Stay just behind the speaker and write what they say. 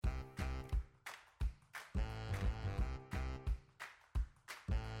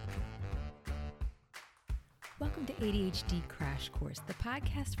Welcome to ADHD Crash Course, the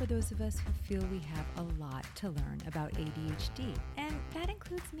podcast for those of us who feel we have a lot to learn about ADHD, and that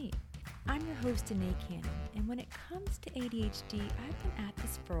includes me. I'm your host, Danae Cannon, and when it comes to ADHD, I've been at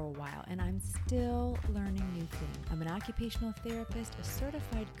this for a while, and I'm still learning new things. I'm an occupational therapist, a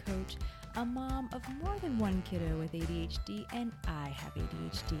certified coach, a mom of more than one kiddo with ADHD, and I have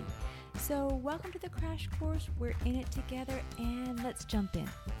ADHD. So welcome to the Crash Course. We're in it together, and let's jump in.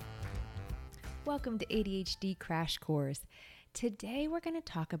 Welcome to ADHD Crash Course. Today we're going to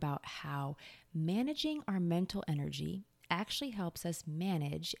talk about how managing our mental energy actually helps us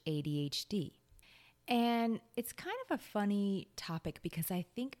manage ADHD. And it's kind of a funny topic because I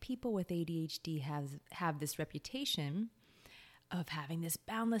think people with ADHD have this reputation of having this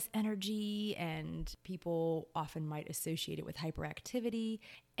boundless energy, and people often might associate it with hyperactivity.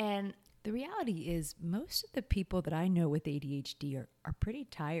 And the reality is most of the people that I know with ADHD are pretty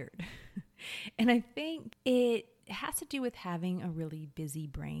tired. And I think it has to do with having a really busy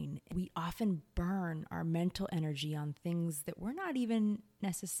brain. We often burn our mental energy on things that we're not even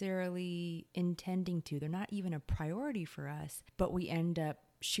necessarily intending to. They're not even a priority for us, but we end up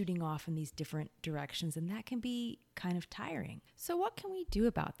shooting off in these different directions, and that can be kind of tiring. So what can we do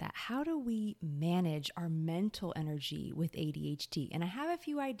about that? How do we manage our mental energy with ADHD? And I have a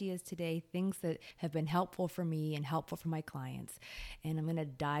few ideas today, things that have been helpful for me and helpful for my clients, and I'm going to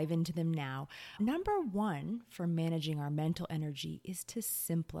dive into them now. Number one for managing our mental energy is to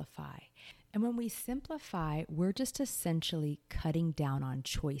simplify. And when we simplify, we're just essentially cutting down on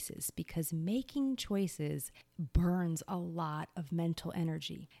choices, because making choices burns a lot of mental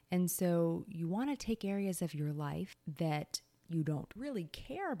energy. And so you want to take areas of your life that you don't really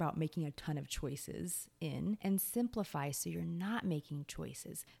care about making a ton of choices in and simplify so you're not making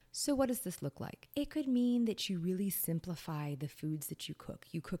choices. So what does this look like? It could mean that you really simplify the foods that you cook.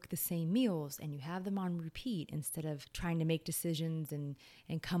 You cook the same meals and you have them on repeat instead of trying to make decisions and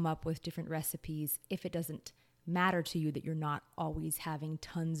come up with different recipes if it doesn't matter to you that you're not always having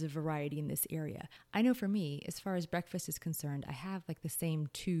tons of variety in this area. I know for me, as far as breakfast is concerned, I have like the same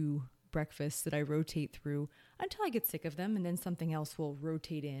two breakfasts that I rotate through until I get sick of them, and then something else will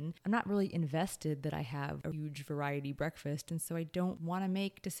rotate in. I'm not really invested that I have a huge variety breakfast, and so I don't want to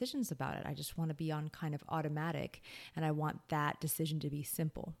make decisions about it. I just want to be on kind of automatic, and I want that decision to be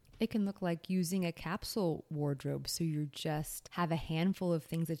simple. It can look like using a capsule wardrobe, so you just have a handful of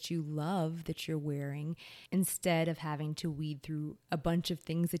things that you love that you're wearing instead of having to weed through a bunch of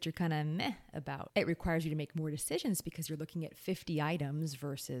things that you're kind of meh about. It requires you to make more decisions because you're looking at 50 items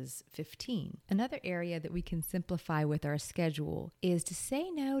versus 15. Another area that we can simplify with our schedule is to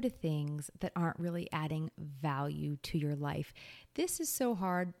say no to things that aren't really adding value to your life. This is so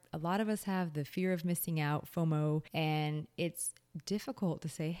hard. A lot of us have the fear of missing out, FOMO, and it's difficult to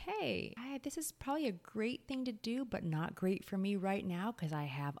say, hey, this is probably a great thing to do, but not great for me right now because I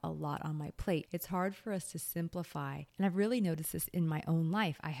have a lot on my plate. It's hard for us to simplify. And I've really noticed this in my own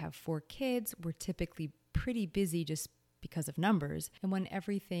life. I have 4 kids. We're typically pretty busy just because of numbers. And when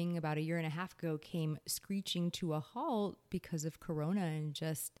everything about a year and a half ago came screeching to a halt because of Corona and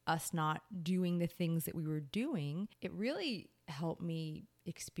just us not doing the things that we were doing, it really helped me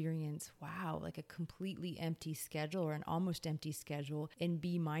experience, wow, like a completely empty schedule or an almost empty schedule, and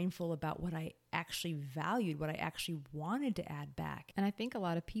be mindful about what I actually valued, what I actually wanted to add back. And I think a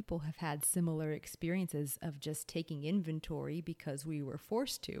lot of people have had similar experiences of just taking inventory because we were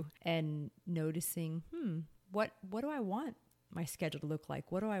forced to, and noticing, what do I want my schedule to look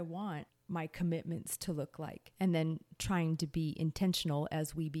like? What do I want my commitments to look like? And then trying to be intentional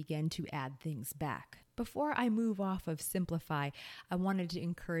as we begin to add things back. Before I move off of simplify, I wanted to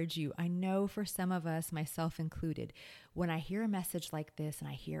encourage you. I know for some of us, myself included, when I hear a message like this and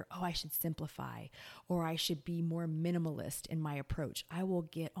I hear, oh, I should simplify, or I should be more minimalist in my approach, I will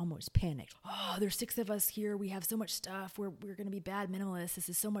get almost panicked. Oh, there's 6 of us here. We have so much stuff. We're going to be bad minimalists. This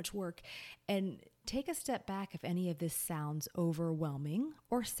is so much work. And take a step back if any of this sounds overwhelming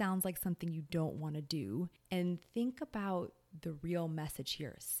or sounds like something you don't want to do, and think about the real message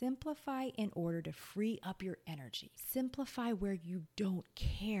here. Simplify in order to free up your energy. Simplify where you don't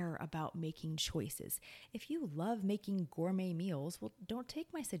care about making choices. If you love making gourmet meals, well, don't take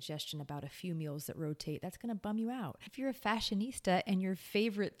my suggestion about a few meals that rotate. That's going to bum you out. If you're a fashionista and your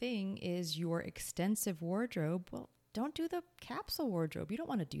favorite thing is your extensive wardrobe, well, don't do the capsule wardrobe. You don't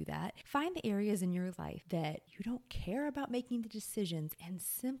want to do that. Find the areas in your life that you don't care about making the decisions and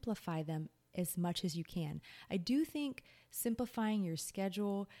simplify them as much as you can. I do think simplifying your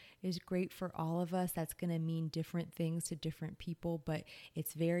schedule is great for all of us. That's going to mean different things to different people, but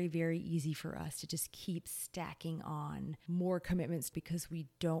it's very, very easy for us to just keep stacking on more commitments because we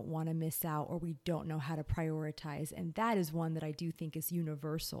don't want to miss out or we don't know how to prioritize. And that is one that I do think is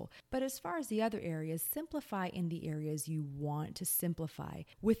universal. But as far as the other areas, simplify in the areas you want to simplify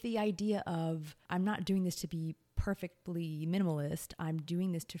with the idea of, I'm not doing this to be perfectly minimalist. I'm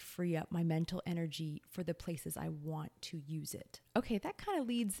doing this to free up my mental energy for the places I want to use it. Okay, that kind of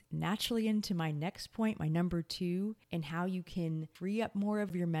leads naturally into my next point, my number 2, and how you can free up more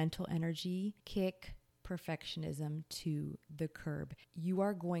of your mental energy. Kick perfectionism to the curb. You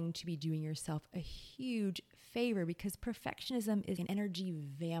are going to be doing yourself a huge favor because perfectionism is an energy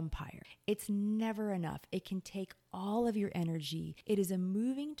vampire. It's never enough. It can take all of your energy. It is a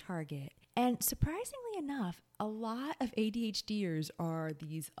moving target. And surprisingly enough, a lot of ADHDers are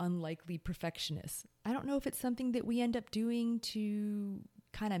these unlikely perfectionists. I don't know if it's something that we end up doing to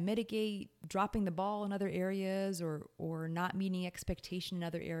kind of mitigate dropping the ball in other areas or not meeting expectation in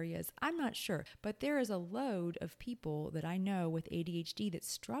other areas. I'm not sure, but there is a load of people that I know with ADHD that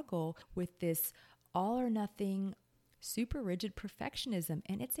struggle with this all or nothing, super rigid perfectionism,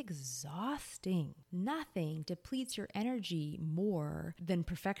 and it's exhausting. Nothing depletes your energy more than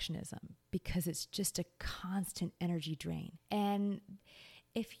perfectionism because it's just a constant energy drain. And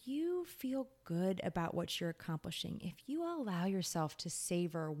if you feel good about what you're accomplishing, if you allow yourself to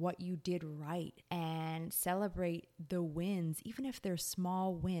savor what you did right and celebrate the wins, even if they're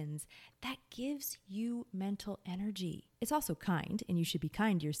small wins, that gives you mental energy. It's also kind, and you should be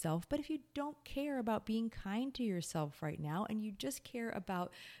kind to yourself. But if you don't care about being kind to yourself right now, and you just care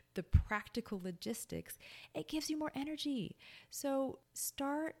about the practical logistics, it gives you more energy. So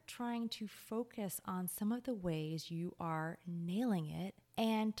start trying to focus on some of the ways you are nailing it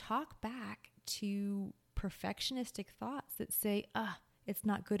and talk back to perfectionistic thoughts that say, it's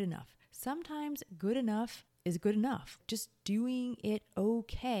not good enough. Sometimes good enough is good enough. Just doing it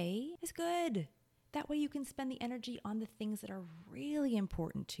okay is good. That way you can spend the energy on the things that are really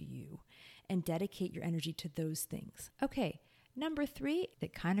important to you and dedicate your energy to those things. Okay, number 3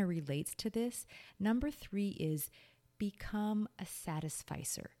 that kind of relates to this. Number 3 is become a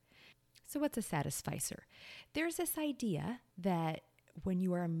satisficer. So what's a satisficer? There's this idea that when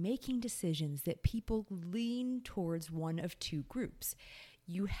you are making decisions that people lean towards one of 2 groups.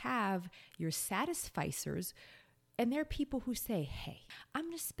 You have your satisficers, and they're people who say, hey, I'm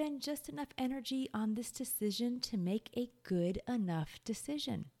going to spend just enough energy on this decision to make a good enough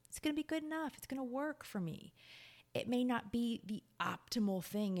decision. It's going to be good enough. It's going to work for me. It may not be the optimal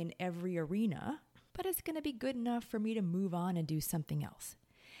thing in every arena, but it's going to be good enough for me to move on and do something else.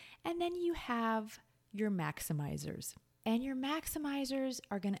 And then you have your maximizers. And your maximizers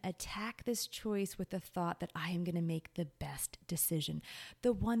are going to attack this choice with the thought that I am going to make the best decision,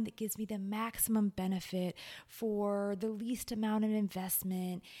 the one that gives me the maximum benefit for the least amount of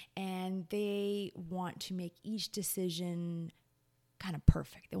investment. And they want to make each decision kind of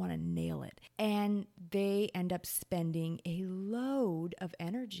perfect. They want to nail it. And they end up spending a load of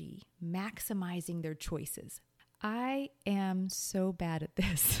energy maximizing their choices. I am so bad at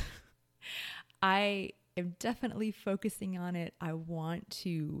this. I am definitely focusing on it. I want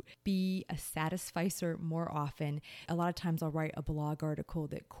to be a satisficer more often. A lot of times I'll write a blog article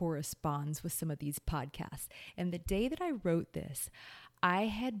that corresponds with some of these podcasts. And the day that I wrote this, I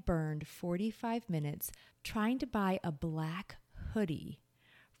had burned 45 minutes trying to buy a black hoodie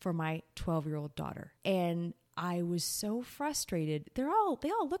for my 12-year-old daughter. And I was so frustrated. They all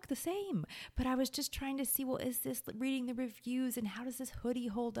look the same, but I was just trying to see, well, is this reading the reviews and how does this hoodie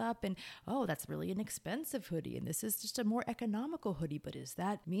hold up? And, oh, that's really an expensive hoodie. And this is just a more economical hoodie, but does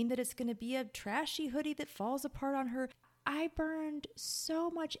that mean that it's going to be a trashy hoodie that falls apart on her? I burned so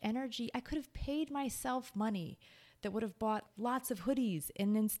much energy. I could have paid myself money that would have bought lots of hoodies.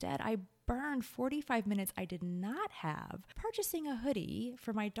 And instead I burned 45 minutes I did not have purchasing a hoodie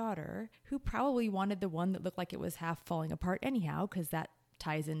for my daughter, who probably wanted the one that looked like it was half falling apart anyhow, because that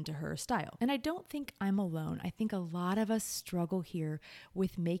ties into her style. And I don't think I'm alone. I think a lot of us struggle here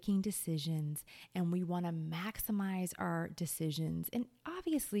with making decisions, and we want to maximize our decisions. And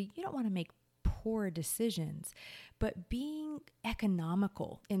obviously you don't want to make poor decisions, but being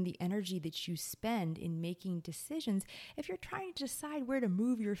economical in the energy that you spend in making decisions, if you're trying to decide where to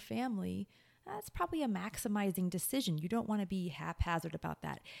move your family, that's probably a maximizing decision. You don't want to be haphazard about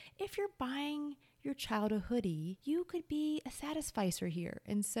that. If you're buying your child a hoodie, you could be a satisficer here.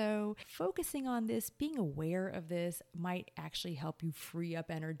 And so focusing on this, being aware of this, might actually help you free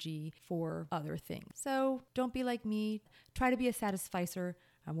up energy for other things. So don't be like me. Try to be a satisficer.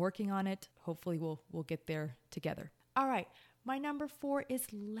 I'm working on it. Hopefully we'll get there together. All right. My number 4 is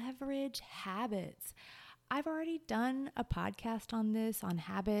leverage habits. I've already done a podcast on this, on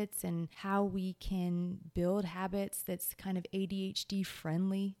habits and how we can build habits that's kind of ADHD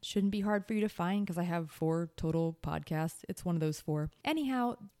friendly. Shouldn't be hard for you to find because I have 4 total podcasts. It's one of those 4.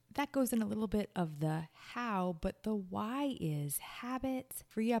 Anyhow, that goes in a little bit of the how, but the why is habits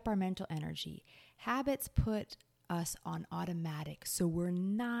free up our mental energy. Habits put us on automatic, so we're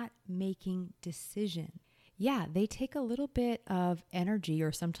not making decisions. Yeah, they take a little bit of energy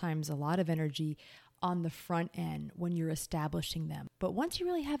or sometimes a lot of energy on the front end when you're establishing them. But once you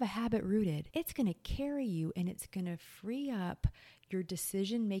really have a habit rooted, it's going to carry you and it's going to free up your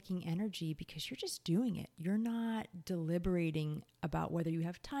decision-making energy because you're just doing it. You're not deliberating about whether you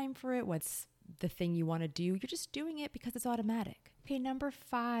have time for it, what's the thing you want to do. You're just doing it because it's automatic. Okay, number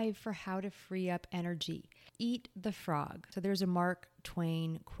 5 for how to free up energy. Eat the frog. So there's a Mark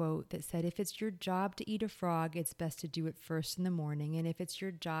Twain quote that said, if it's your job to eat a frog, it's best to do it first in the morning. And if it's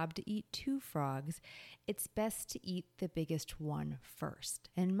your job to eat 2 frogs, it's best to eat the biggest one first.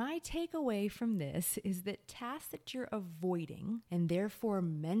 And my takeaway from this is that tasks that you're avoiding and therefore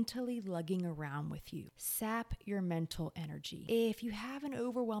mentally lugging around with you sap your mental energy. If you have an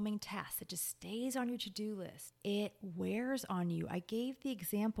overwhelming task that just stays on your to-do list, it wears on you. I gave the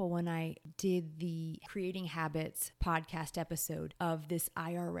example when I did the Creating Habits podcast episode of this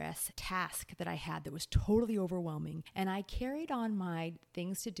IRS task that I had that was totally overwhelming. And I carried on my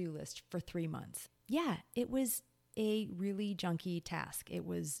things to do list for 3 months. Yeah, it was a really junky task. It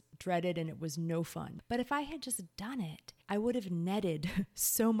was dreaded and it was no fun. But if I had just done it, I would have netted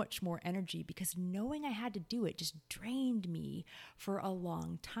so much more energy because knowing I had to do it just drained me for a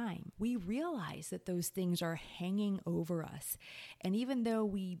long time. We realize that those things are hanging over us. And even though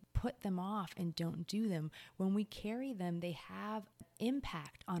we put them off and don't do them, when we carry them, they have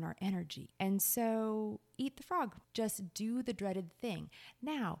impact on our energy. And so eat the frog. Just do the dreaded thing.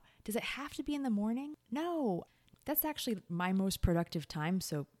 Now, does it have to be in the morning? No. That's actually my most productive time,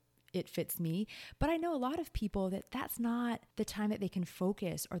 so it fits me. But I know a lot of people that's not the time that they can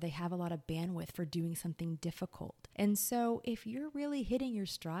focus or they have a lot of bandwidth for doing something difficult. And so if you're really hitting your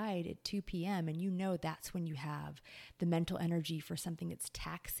stride at 2 p.m. and you know that's when you have the mental energy for something that's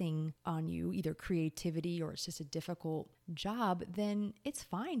taxing on you, either creativity or it's just a difficult job, then it's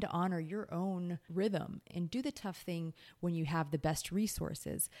fine to honor your own rhythm and do the tough thing when you have the best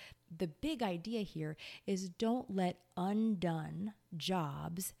resources. The big idea here is don't let undone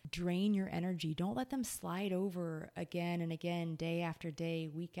jobs drain your energy. Don't let them slide over again and again, day after day,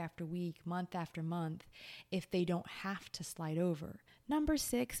 week after week, month after month, if they don't have to slide over. Number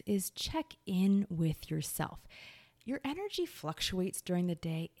 6 is check in with yourself. Your energy fluctuates during the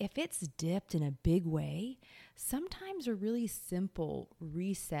day. If it's dipped in a big way, sometimes a really simple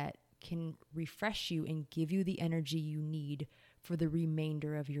reset can refresh you and give you the energy you need for the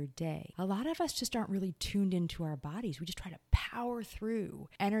remainder of your day. A lot of us just aren't really tuned into our bodies. We just try to power through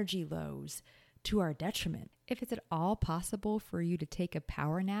energy lows to our detriment. If it's at all possible for you to take a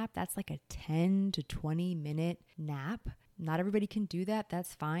power nap, that's like a 10 to 20 minute nap. Not everybody can do that.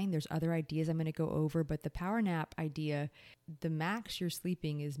 That's fine. There's other ideas I'm going to go over, but the power nap idea, the max you're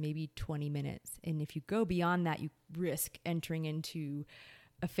sleeping is maybe 20 minutes. And if you go beyond that, you risk entering into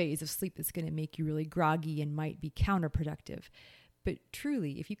a phase of sleep that's going to make you really groggy and might be counterproductive. But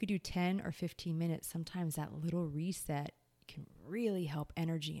truly, if you could do 10 or 15 minutes, sometimes that little reset can really help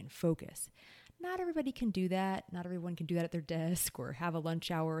energy and focus. Not everybody can do that. Not everyone can do that at their desk or have a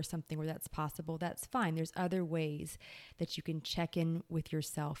lunch hour or something where that's possible. That's fine. There's other ways that you can check in with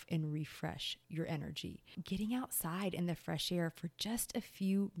yourself and refresh your energy. Getting outside in the fresh air for just a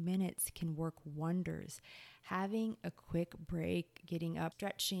few minutes can work wonders. Having a quick break, getting up,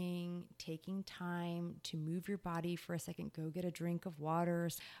 stretching, taking time to move your body for a second, go get a drink of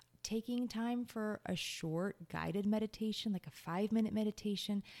water, taking time for a short guided meditation, like a 5-minute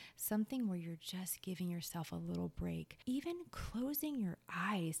meditation, something where you're just giving yourself a little break. Even closing your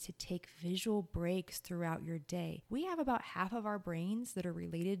eyes to take visual breaks throughout your day. We have about half of our brains that are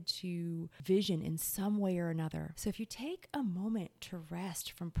related to vision in some way or another. So if you take a moment to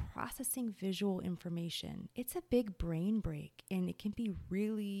rest from processing visual information, it's a big brain break and it can be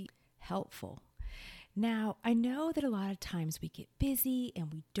really helpful. Now, I know that a lot of times we get busy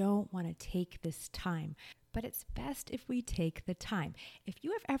and we don't want to take this time, but it's best if we take the time. If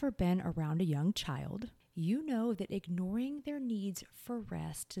you have ever been around a young child, you know that ignoring their needs for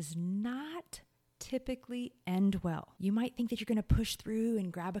rest does not typically end well. You might think that you're going to push through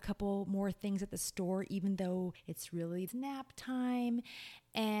and grab a couple more things at the store, even though it's really nap time,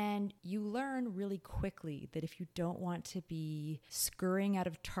 and you learn really quickly that if you don't want to be scurrying out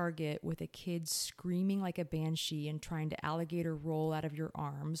of Target with a kid screaming like a banshee and trying to alligator roll out of your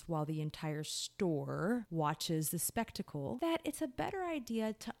arms while the entire store watches the spectacle, that it's a better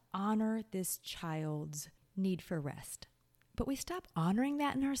idea to honor this child's need for rest. But we stop honoring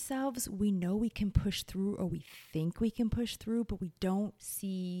that in ourselves. We know we can push through, or we think we can push through, but we don't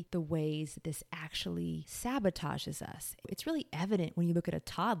see the ways that this actually sabotages us. It's really evident when you look at a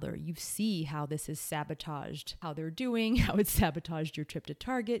toddler. You see how this has sabotaged how they're doing, how it's sabotaged your trip to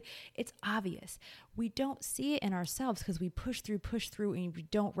Target. It's obvious. We don't see it in ourselves because we push through, and we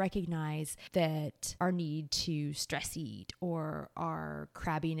don't recognize that our need to stress eat or our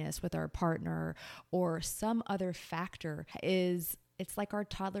crabbiness with our partner or some other factor it's like our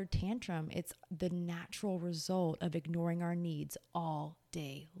toddler tantrum. It's the natural result of ignoring our needs all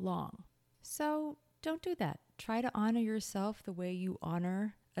day long. So don't do that. Try to honor yourself the way you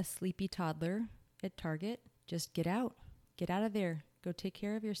honor a sleepy toddler at Target. Just get out of there. Go take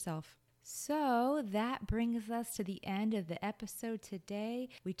care of yourself. So that brings us to the end of the episode today.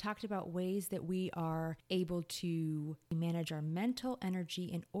 We talked about ways that we are able to manage our mental energy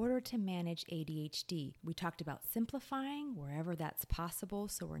in order to manage ADHD. We talked about simplifying wherever that's possible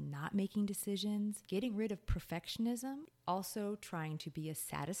so we're not making decisions, getting rid of perfectionism, also trying to be a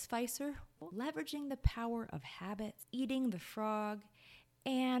satisficer, leveraging the power of habits, eating the frog,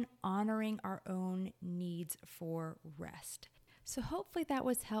 and honoring our own needs for rest. So hopefully that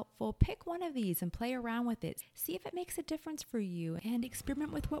was helpful. Pick one of these and play around with it. See if it makes a difference for you and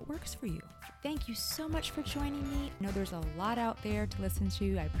experiment with what works for you. Thank you so much for joining me. I know there's a lot out there to listen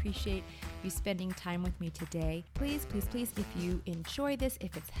to. I appreciate you spending time with me today. Please, if you enjoy this,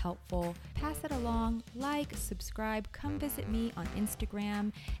 if it's helpful, pass it along, like, subscribe, come visit me on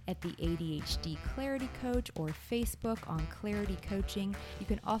Instagram at the ADHD Clarity Coach or Facebook on Clarity Coaching. You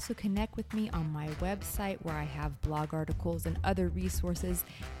can also connect with me on my website where I have blog articles and other resources,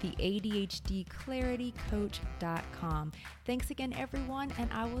 the ADHDclaritycoach.com. Thanks again, everyone,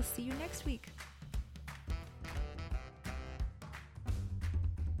 and I will see you next week.